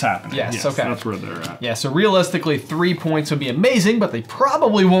 Yes. Is what's happening. Yes, okay. That's where they're at. Yeah, so realistically, 3 points would be amazing, but they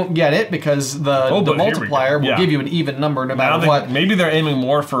probably won't get it because the multiplier will give you an even number no matter what. Maybe they're aiming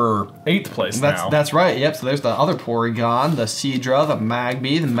more for 8th place now. That's right, yep. So there's the other Porygon, the Seadra, the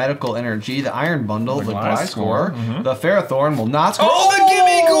Magby, the Medical Energy, the Iron Bundle, the Gliscor, the Ferrothorn will not score. Oh, the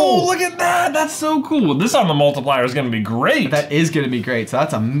Gimme Ghoul! Look at that! That's so cool. This on the multiplier is going to be great. That is going to be great, so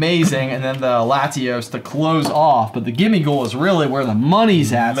that's amazing. And then the Latios to close off, but the Gimme Ghoul is really where the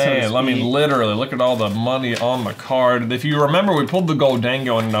money's at. Man, I mean, literally, look at all the money on the card. If you remember, we pulled the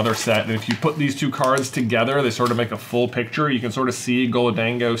Goldango in another set, and if you put these 2 cards together, they sort of make a full picture. You can sort of see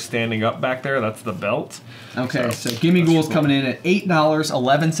Goldango standing up back there. That's the belt. Okay, so Gimme Ghoul's coming in at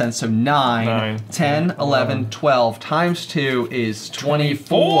 $8.11, so 9, 10, 11, 12 times 2 is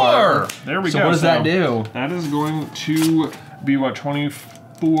 24. There we go. So what does that do? That is going to be, what, 24?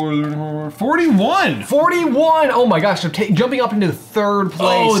 41! 41! Oh my gosh, so jumping up into 3rd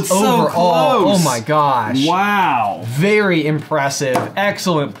place overall. So close. Oh my gosh. Wow. Very impressive.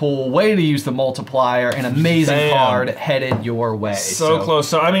 Excellent pull. Way to use the multiplier. An amazing card headed your way. So close.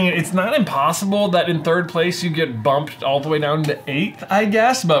 So, I mean, it's not impossible that in 3rd place you get bumped all the way down to 8th, I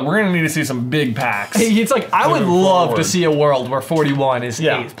guess, but we're going to need to see some big packs. It's like, I would love to see a world where 41 is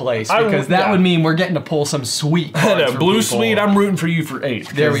 8th place, because that would mean we're getting to pull some sweet cards. Blue Swede, I'm rooting for you for 8th.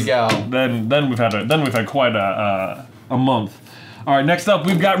 There we go. Then we've had quite a month. All right, next up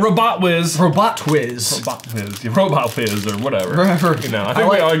we've got Robotwiz. Robotwiz, or whatever. You know, I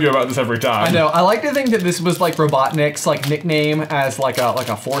think we argue about this every time. I know. I like to think that this was like Robotnik's like nickname as like a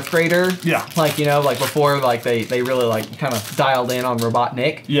 4th grader. Yeah. Like, you know, like before like they really like kind of dialed in on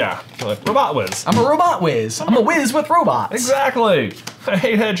Robotnik. Yeah. Like, Robotwiz. I'm a Robotwiz. I'm a whiz with robots. Exactly. I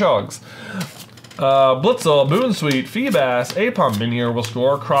hate hedgehogs. Blitzel, Boonsweet, Feebas, Apom, Minior will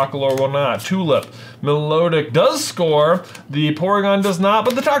score, Crocolore will not, Tulip, Melodic does score, the Porygon does not,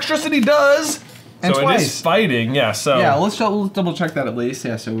 but the Toxtricity does! And so twice. It is fighting, yeah, so... Yeah, let's double check that at least.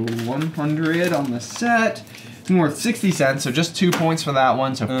 Yeah, so 100 on the set, it's worth 60 cents, so just 2 points for that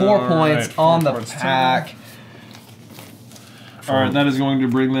one, so 4 points on the pack. Alright, that is going to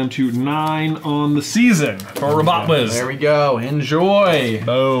bring them to 9 on the season for Robotwiz. There we go, enjoy!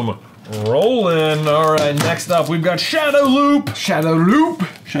 Boom. Rolling. All right, next up we've got Shadow Loop. This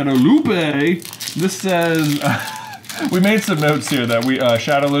says we made some notes here that we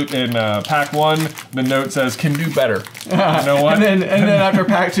Shadow Loop in pack 1. The note says can do better. You know what? and then after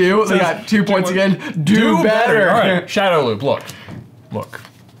pack 2, they got 2 points again. Do better. All right, Shadow Loop. Look.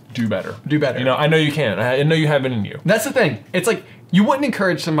 Do better. Do better. You know, I know you can. I know you have it in you. That's the thing. It's like You wouldn't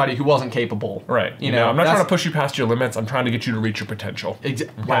encourage somebody who wasn't capable. Right. You know, I'm not trying to push you past your limits. I'm trying to get you to reach your potential.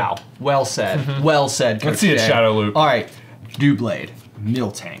 Wow. Well said. Well said, Coach Let's see it, Jay. Shadow Loop. All right. Dewblade,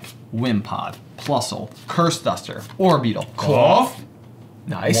 Miltank, Wimpod, Plusle, Curse Duster, Orbeetle, Cloth.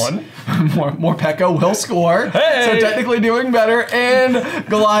 Nice. 1. more Pekka will score. Hey! So technically doing better. And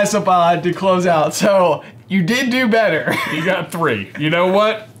Goliathopod to close out. So you did do better. You got 3. You know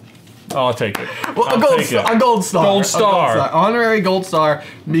what? I'll take it. Well, a gold star. Gold star. Honorary gold star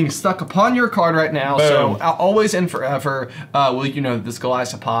being stuck upon your card right now. Boom. So always and forever, will you know that this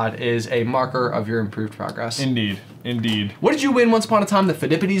Goliathopod is a marker of your improved progress. Indeed. Indeed. What did you win once upon a time? The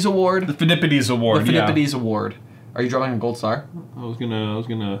Phidippides Award? The Phidippides Award, The Phidippides Award. Are you drawing a gold star? I was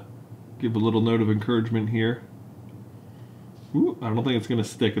gonna give a little note of encouragement here. Ooh, I don't think it's gonna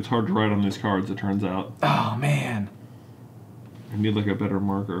stick. It's hard to write on these cards, it turns out. Oh, man. I need like a better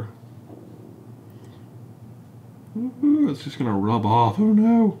marker. Ooh, it's just gonna rub off. Oh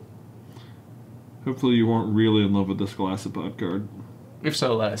no. Hopefully you weren't really in love with this Goliathopod card. If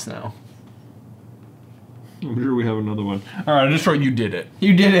so, let us know. I'm sure we have another one. All right, I just wrote you did it.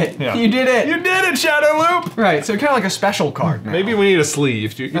 You did it. Yeah. You did it. You did it, Shadow Loop. Right, so kind of like a special card now. Maybe we need a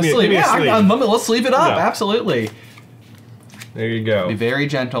sleeve. Give me a sleeve. Let's sleeve it up. Yeah. Absolutely. There you go. Be very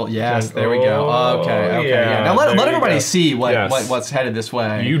gentle. Yes, there we go. Okay. yeah, Now let there everybody you go. see Yes. what's headed this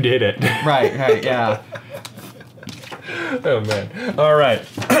way. You did it. Right, yeah. Oh, man. All right.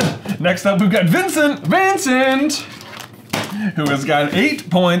 Next up, we've got Vincent, who has got 8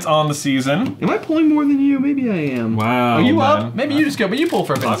 points on the season. Am I pulling more than you? Maybe I am. Wow. Are you man. up? Maybe you just go, but you pull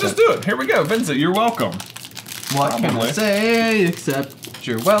for Vincent. I'll just do it. Here we go. Vincent, you're welcome. What can I Probably. say except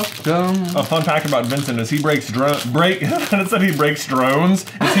you're welcome? A fun fact about Vincent is he breaks it said he breaks drones.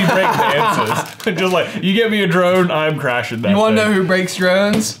 Is he break dances? Just like, you get me a drone, I'm crashing that You want to thing. know who breaks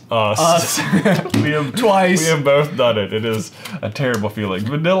drones? Us. We have Twice. We have both done it. It is a terrible feeling.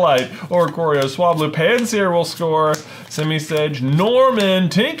 Vanillite, Oricorio, Swablu, Panseer will score. Semisage, Norman,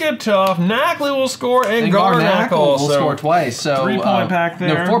 Tinkatuff, Knackley will score, and Garnackle will score twice. So 3-point pack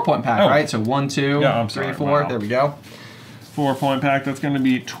there. No, 4-point pack, Oh. right? So 1, 2, Yeah, I'm 3, sorry. 4. Wow. There we go. 4-point pack. That's going to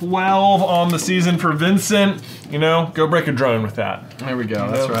be 12 on the season for Vincent. You know, go break a drone with that. There we go.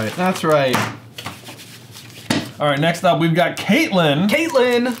 That's right. That's right. All right, next up we've got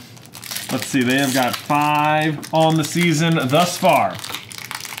Caitlin. Let's see, they have got 5 on the season thus far.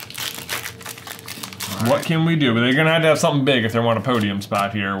 What can we do? But they're going to have something big if they want a podium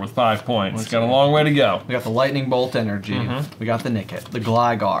spot here with 5 points. Got a long way to go. We got the Lightning Bolt Energy. We got the Nickit, the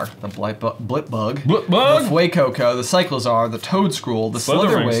Gligar, the Blipbug, Blipbug. the Fuecoco, the Cyclozar, the Toadscruel, the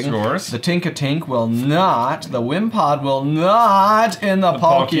Slitherwing Slitherwing, scores. the Tinkatink will not, the Wimpod will not, and the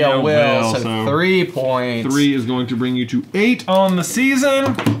Palkia will. So 3 points. 3 is going to bring you to 8. On the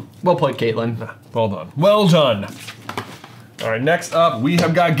season. Well played, Caitlin. Well done. Well done. All right, next up we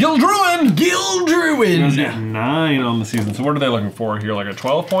have got Gildruin. Guys get 9 on the season. So what are they looking for here? Like a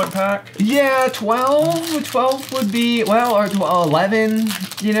 12-point pack? Yeah, 12. 12 would be, well, or 11,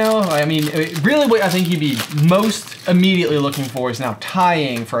 you know? I mean, really what I think you'd be most immediately looking for is now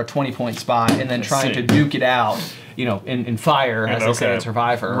tying for a 20-point spot and then trying to duke it out, you know, in fire, as they say in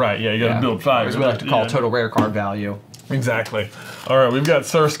Survivor. Right, yeah, you gotta build fire. As we like to call total rare card value. Exactly. All right, we've got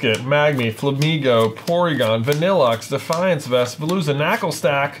Surskit, Magni, Flamigo, Porygon, Vanilluxe, Defiance Vest, Veluza,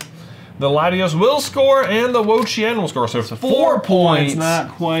 Knucklestack. The Latios will score, and the Wo-Chien will score. So 4 points. Not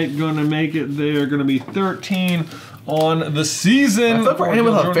quite going to make it. They're going to be 13 on the season. I thought we're in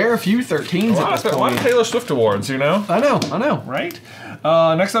with a fair few 13s at this A lot point. of Taylor Swift awards, you know? I know. Right?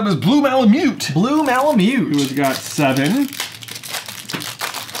 Next up is Blue Malamute. Blue Malamute. Who has got 7.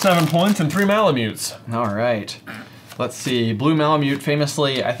 7 points and 3 Malamutes. All right. Let's see. Blue Malamute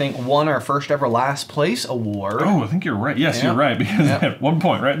famously, I think, won our first ever last place award. Oh, I think you're right. Yes, Yep. you're right, because Yep. they had 1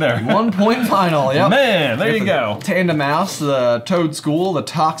 point right there. 1 point final, yep. Man, there you go. Tandem Mouse, the Toadschool, the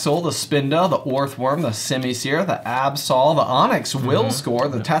Toxel, the Spinda, the Orthworm, the Simisear, the Absol, the Onyx will score,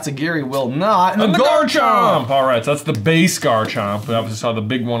 the Tatsugiri will not, And the Garchomp! All right, so that's the base Garchomp. We obviously saw the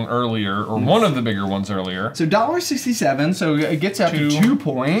big one earlier, or one of the bigger ones earlier. So $1.67, so it gets up to 2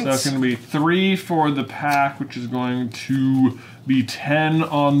 points. So that's going to be 3 for the pack, which is going to be 10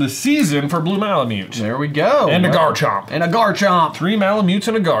 on the Season for Blue Malamute. There we go. And a Garchomp. And a Garchomp. 3 Malamutes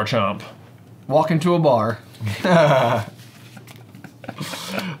and a Garchomp. Walk into a bar. There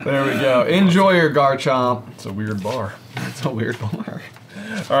we go. Enjoy your Garchomp. It's a weird bar. It's a weird bar.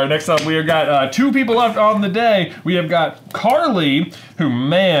 All right, next up we have got 2 people left on the day. We have got Carly, who,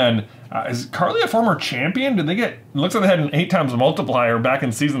 man, is Carly a former champion? Did they get It looks like they had an 8 times multiplier back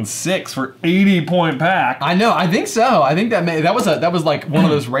in season 6 for 80-point pack. I know, I think so. I think that was like one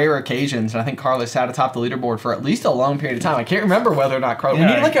of those rare occasions, and I think Carly sat atop the leaderboard for at least a long period of time. I can't remember whether or not Carly.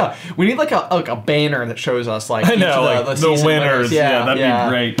 Yeah. We need like a banner that shows us like I know, each of the winners. Yeah, that'd be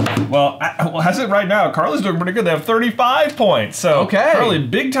great. Well, as it right now, Carly's doing pretty good. They have 35 points. So Carly,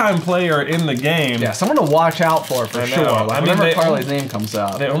 big time player in the game. Yeah, someone to watch out for sure. Like, whenever Carly's name comes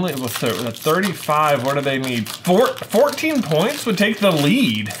up. They only with 35. What do they need? 14 points would take the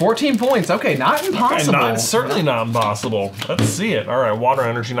lead. 14 points. Okay, not impossible. Certainly not impossible. Let's see it. All right, water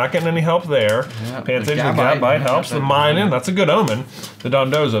energy. Not getting any help there. Yeah, Pantage, the Gabite helps. The Minin, that's a good omen. The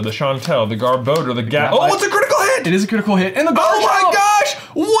Dondozo, the Chantel, the Garbodor, the Gap. Oh, it's a critical hit! It is a critical hit. And the Garchomp! Oh my gosh!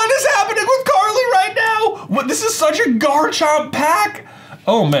 What is happening with Carly right now? This is such a Garchomp pack.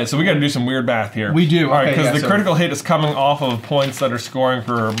 Oh man, so we got to do some weird math here. We do. All right, because the critical hit is coming off of points that are scoring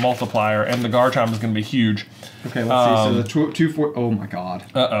for multiplier, and the Garchomp is going to be huge. Okay, let's see. So the 2-4. Oh my god.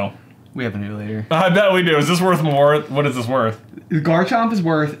 Uh-oh. We have a new leader. I bet we do. Is this worth more? What is this worth? The Garchomp is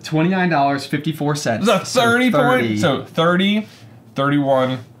worth $29.54. Is that 30 points? So 30,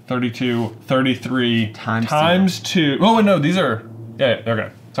 31, 32, 33 times 2. Oh, no, these are... Yeah, okay.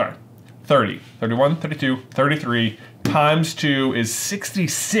 Sorry. 30, 31, 32, 33 times 2 is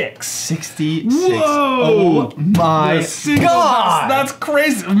 66. 66. Whoa! Oh my god! That's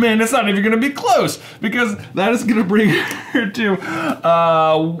crazy. Man, it's not even going to be close because that is going to bring her to,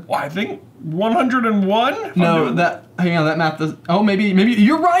 I think, 101? No, hang on, that math does, oh, maybe,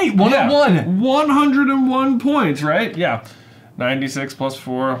 you're right, 101. 101 points, right? Yeah. 96 plus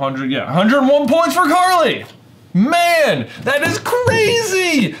 400, yeah. 101 points for Carly! Man, that is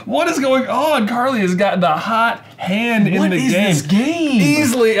crazy! What is going on? Carly has got the hot hand in the game. What is this game?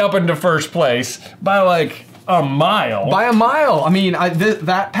 Easily up into first place by like a mile. By a mile. I mean,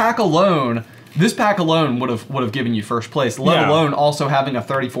 that pack alone, this pack alone would have given you first place, let alone also having a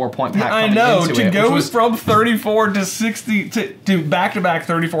 34-point pack. I know, to go from 34 to 60 to back-to-back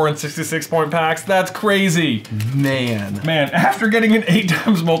 34 and 66-point packs, that's crazy. Man, after getting an 8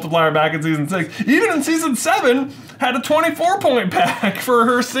 times multiplier back in season 6, even in season 7, had a 24-point pack for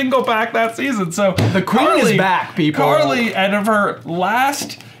her single pack that season. So the queen is back, people. Carly, out of her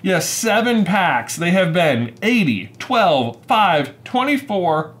last 7 packs, they have been 80, 12, 5,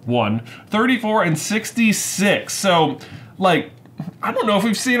 24, 1, 34, and 66. So, like, I don't know if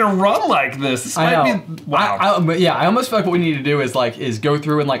we've seen a run like this. This might be, wow. But yeah, I almost feel like what we need to do is go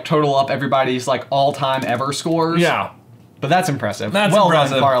through and like total up everybody's like all-time ever scores. Yeah. But that's impressive. That's well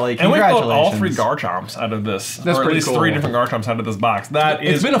impressive. done, Carly. And we Congratulations. pulled all 3 Garchomps out of this. That's or at pretty least cool. 3 different Garchomps out of this box. That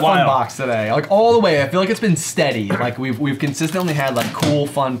is It's been a wild. fun box today. Like all the way. I feel like it's been steady. Like we've consistently had like cool,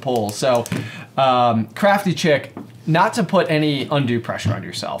 fun pulls. So, Crafty Chick, not to put any undue pressure on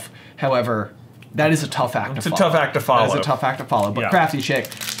yourself. However, that is a tough act to follow. It's a tough act to follow. That is a tough act to follow. But Crafty Chick,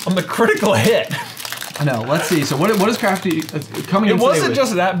 on the critical hit. I know. Let's see. So what is Crafty coming in? It wasn't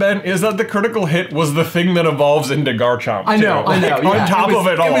just that, Ben. Is that the critical hit was the thing that evolves into Garchomp? I know. Like, Yeah, on top of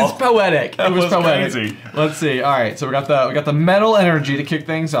it all. It was poetic. That was poetic. Crazy. Let's see. All right. So we got the Metal Energy to kick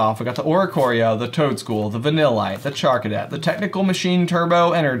things off. We got the Oricorio, the Toadschool, the Vanillite, the Charcadet, the Technical Machine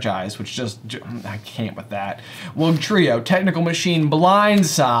Turbo Energize, which I can't with that. Trio, Technical Machine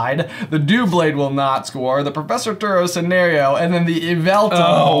Blindside, the Dewblade will not score, the Professor Turo Scenario, and then the Evelto.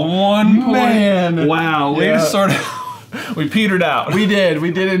 Oh, 1 point. Man. Wow. We just sort of... We petered out. We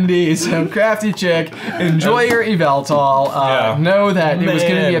did indeed. So, Crafty Chick, enjoy your Eveltol. Know that it was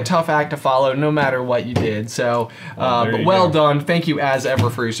going to be a tough act to follow no matter what you did. So, but well done. Thank you as ever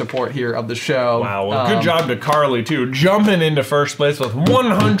for your support here of the show. Wow, well, good job to Carly, too. Jumping into first place with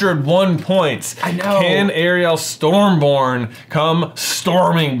 101 points. I know. Can Ariel Stormborn come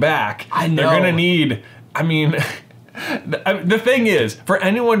storming back? I know. They're going to need, I mean... The thing is, for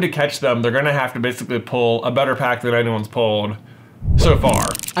anyone to catch them, they're going to have to basically pull a better pack than anyone's pulled so far.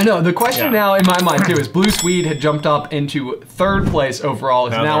 I know. The question now in my mind too is Blue Swede had jumped up into 3rd place overall.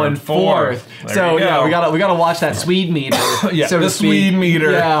 Is now in 4th. So yeah, we gotta watch that Swede meter. So the Swede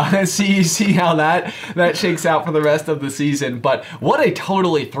meter. Yeah, see how that shakes out for the rest of the season. But what a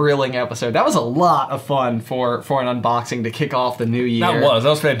totally thrilling episode. That was a lot of fun for an unboxing to kick off the new year. That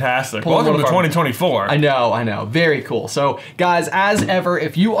was fantastic. Welcome to 2024. I know. Very cool. So guys, as ever,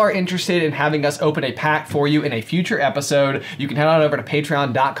 if you are interested in having us open a pack for you in a future episode, you can head on over to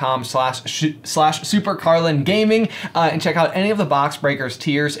patreon.com/SuperCarlinGaming and check out any of the Box Breakers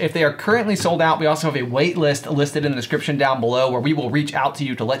tiers. If they are currently sold out, we also have a wait list listed in the description down below where we will reach out to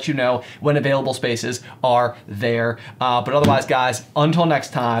you to let you know when available spaces are there. But otherwise, guys, until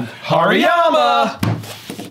next time, Hariyama!